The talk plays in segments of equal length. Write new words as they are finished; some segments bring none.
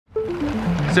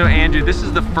So Andrew, this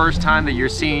is the first time that you're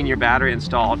seeing your battery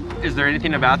installed. Is there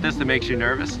anything about this that makes you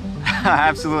nervous?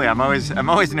 Absolutely, I'm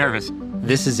always nervous.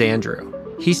 This is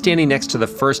Andrew. He's standing next to the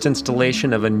first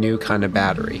installation of a new kind of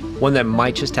battery, one that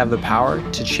might just have the power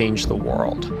to change the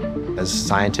world. As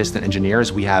scientists and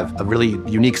engineers, we have a really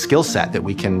unique skill set that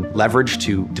we can leverage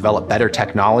to develop better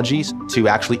technologies to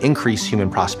actually increase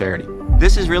human prosperity.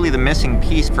 This is really the missing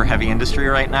piece for heavy industry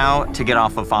right now to get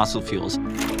off of fossil fuels.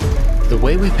 The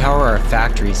way we power our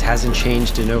factories hasn't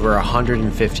changed in over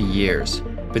 150 years,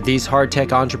 but these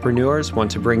hard-tech entrepreneurs want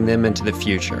to bring them into the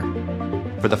future.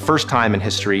 For the first time in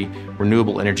history,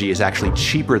 renewable energy is actually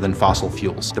cheaper than fossil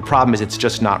fuels. The problem is it's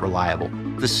just not reliable.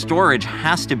 The storage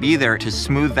has to be there to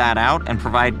smooth that out and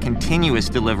provide continuous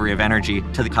delivery of energy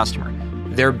to the customer.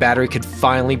 Their battery could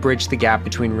finally bridge the gap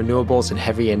between renewables and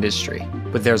heavy industry,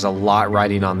 but there's a lot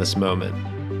riding on this moment.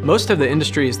 Most of the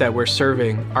industries that we're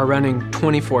serving are running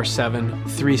 24/7,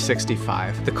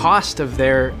 365. The cost of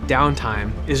their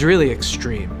downtime is really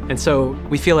extreme, and so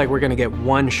we feel like we're going to get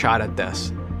one shot at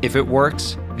this. If it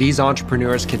works, these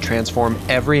entrepreneurs can transform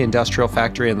every industrial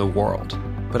factory in the world.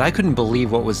 But I couldn't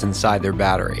believe what was inside their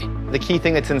battery. The key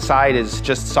thing that's inside is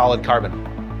just solid carbon.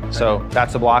 So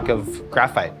that's a block of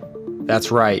graphite. That's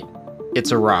right,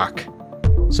 it's a rock.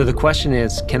 So the question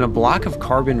is, can a block of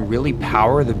carbon really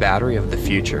power the battery of the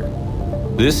future?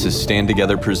 This is Stand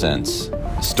Together Presents.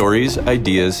 Stories,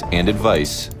 ideas, and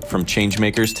advice from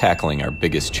changemakers tackling our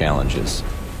biggest challenges.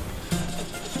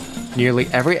 Nearly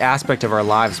every aspect of our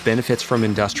lives benefits from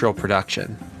industrial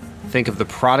production. Think of the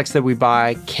products that we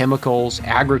buy, chemicals,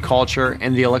 agriculture,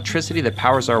 and the electricity that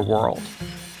powers our world.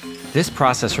 This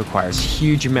process requires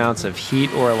huge amounts of heat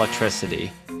or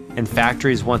electricity, and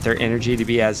factories want their energy to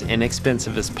be as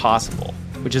inexpensive as possible,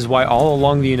 which is why all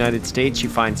along the United States you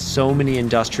find so many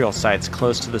industrial sites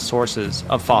close to the sources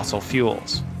of fossil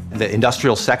fuels. The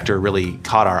industrial sector really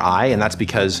caught our eye, and that's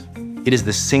because it is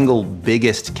the single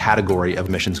biggest category of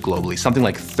emissions globally. Something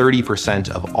like 30%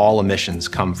 of all emissions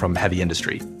come from heavy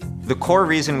industry. The core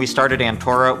reason we started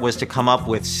Antora was to come up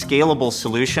with scalable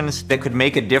solutions that could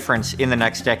make a difference in the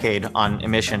next decade on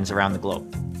emissions around the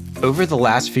globe. Over the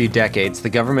last few decades, the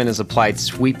government has applied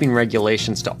sweeping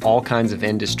regulations to all kinds of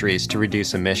industries to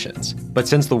reduce emissions. But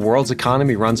since the world's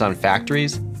economy runs on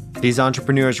factories, these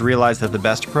entrepreneurs realize that the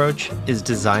best approach is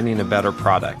designing a better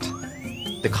product.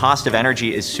 The cost of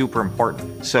energy is super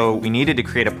important, so we needed to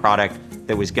create a product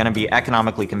that was going to be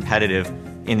economically competitive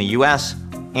in the US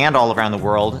and all around the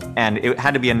world, and it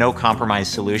had to be a no-compromise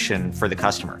solution for the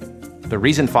customer. The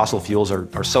reason fossil fuels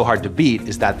are so hard to beat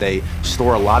is that they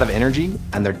store a lot of energy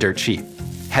and they're dirt cheap.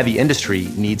 Heavy industry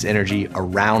needs energy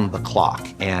around the clock,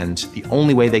 and the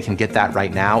only way they can get that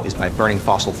right now is by burning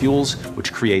fossil fuels,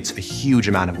 which creates a huge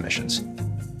amount of emissions.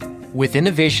 With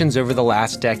innovations over the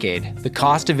last decade, the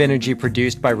cost of energy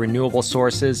produced by renewable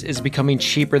sources is becoming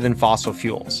cheaper than fossil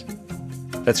fuels.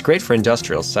 That's great for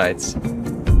industrial sites,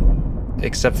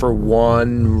 except for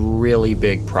one really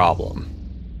big problem.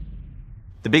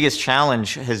 The biggest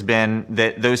challenge has been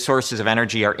that those sources of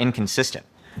energy are inconsistent,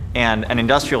 and an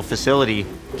industrial facility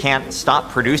can't stop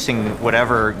producing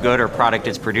whatever good or product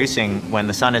it's producing when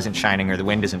the sun isn't shining or the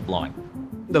wind isn't blowing.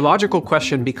 The logical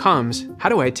question becomes, how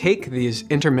do I take these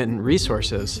intermittent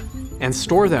resources and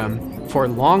store them for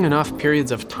long enough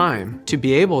periods of time to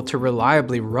be able to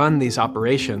reliably run these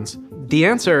operations? The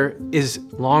answer is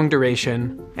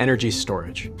long-duration energy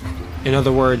storage. In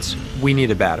other words, we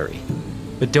need a battery.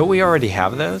 But don't we already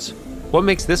have those? What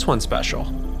makes this one special?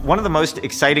 One of the most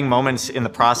exciting moments in the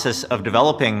process of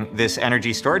developing this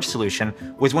energy storage solution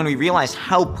was when we realized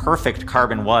how perfect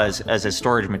carbon was as a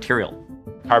storage material.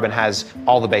 Carbon has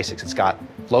all the basics. It's got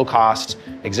low cost,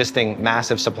 existing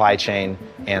massive supply chain,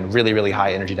 and really, really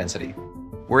high energy density.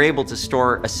 We're able to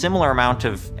store a similar amount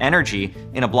of energy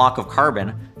in a block of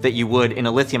carbon that you would in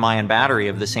a lithium-ion battery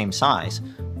of the same size.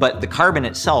 But the carbon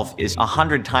itself is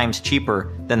 100 times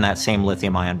cheaper than that same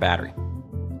lithium-ion battery.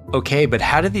 Okay, but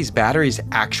how do these batteries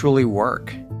actually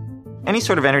work? Any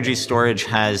sort of energy storage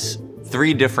has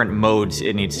 3 different modes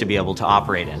it needs to be able to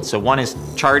operate in. So one is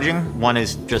charging, one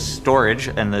is just storage,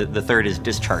 and the third is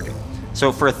discharging.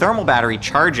 So for a thermal battery,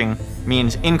 charging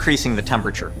means increasing the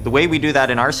temperature. The way we do that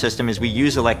in our system is we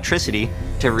use electricity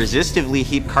to resistively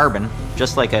heat carbon,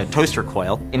 just like a toaster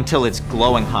coil, until it's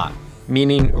glowing hot.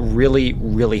 Meaning really,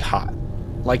 really hot,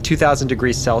 like 2,000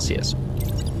 degrees Celsius,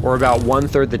 or about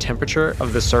 1/3 the temperature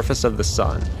of the surface of the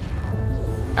sun.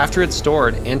 After it's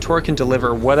stored, Antora can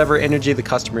deliver whatever energy the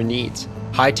customer needs,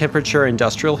 high temperature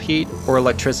industrial heat or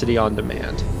electricity on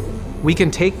demand. We can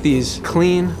take these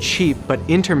clean, cheap, but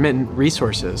intermittent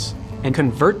resources and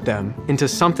convert them into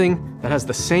something that has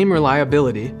the same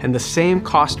reliability and the same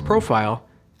cost profile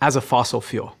as a fossil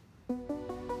fuel.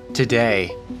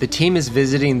 Today, the team is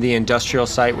visiting the industrial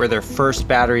site where their first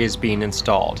battery is being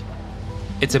installed.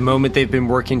 It's a moment they've been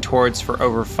working towards for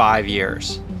over 5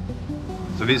 years.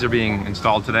 So these are being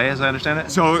installed today, as I understand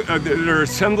it? So they're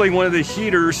assembling one of the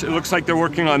heaters. It looks like they're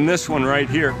working on this one right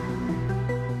here.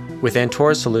 With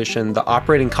Antora's solution, the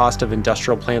operating cost of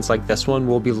industrial plants like this one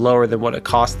will be lower than what it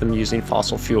costs them using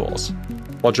fossil fuels,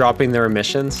 while dropping their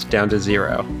emissions down to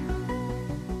zero.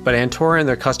 But Antora and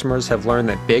their customers have learned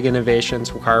that big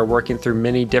innovations require working through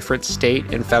many different state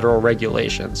and federal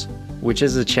regulations, which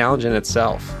is a challenge in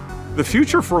itself. The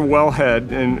future for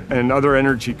Wellhead and other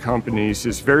energy companies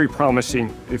is very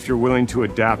promising if you're willing to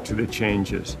adapt to the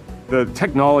changes. The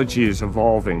technology is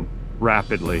evolving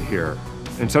rapidly here.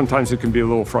 And sometimes it can be a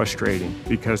little frustrating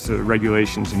because the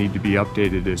regulations need to be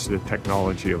updated as the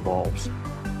technology evolves.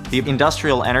 The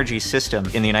industrial energy system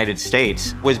in the United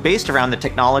States was based around the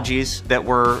technologies that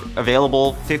were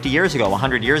available 50 years ago,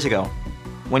 100 years ago.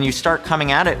 When you start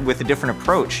coming at it with a different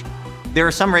approach, there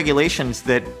are some regulations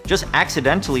that just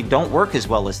accidentally don't work as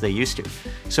well as they used to.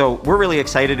 So we're really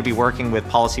excited to be working with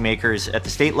policymakers at the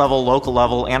state level, local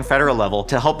level, and federal level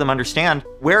to help them understand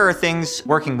where are things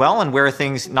working well and where are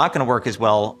things not going to work as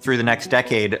well through the next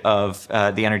decade of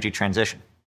the energy transition.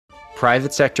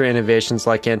 Private sector innovations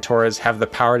like Antora's have the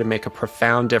power to make a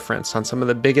profound difference on some of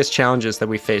the biggest challenges that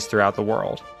we face throughout the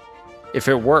world. If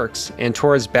it works,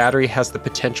 Antora's battery has the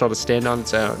potential to stand on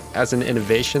its own as an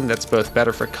innovation that's both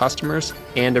better for customers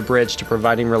and a bridge to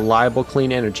providing reliable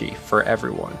clean energy for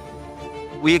everyone.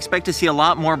 We expect to see a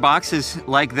lot more boxes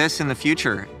like this in the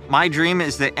future. My dream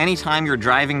is that anytime you're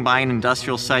driving by an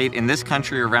industrial site in this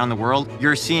country or around the world,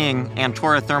 you're seeing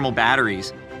Antora thermal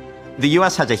batteries. The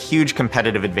US has a huge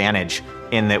competitive advantage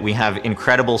in that we have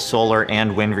incredible solar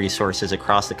and wind resources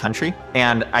across the country.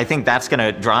 And I think that's going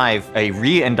to drive a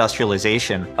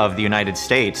re-industrialization of the United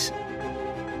States.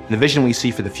 The vision we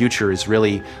see for the future is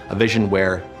really a vision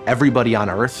where everybody on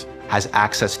Earth has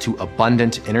access to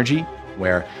abundant energy,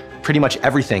 where pretty much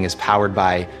everything is powered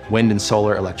by wind and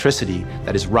solar electricity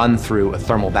that is run through a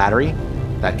thermal battery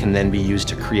that can then be used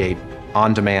to create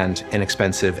on-demand,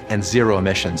 inexpensive, and zero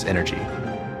emissions energy.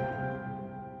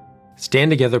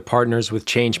 Stand Together partners with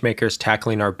changemakers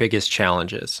tackling our biggest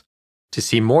challenges. To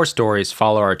see more stories,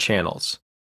 follow our channels.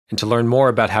 And to learn more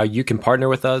about how you can partner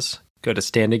with us, go to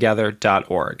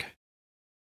standtogether.org.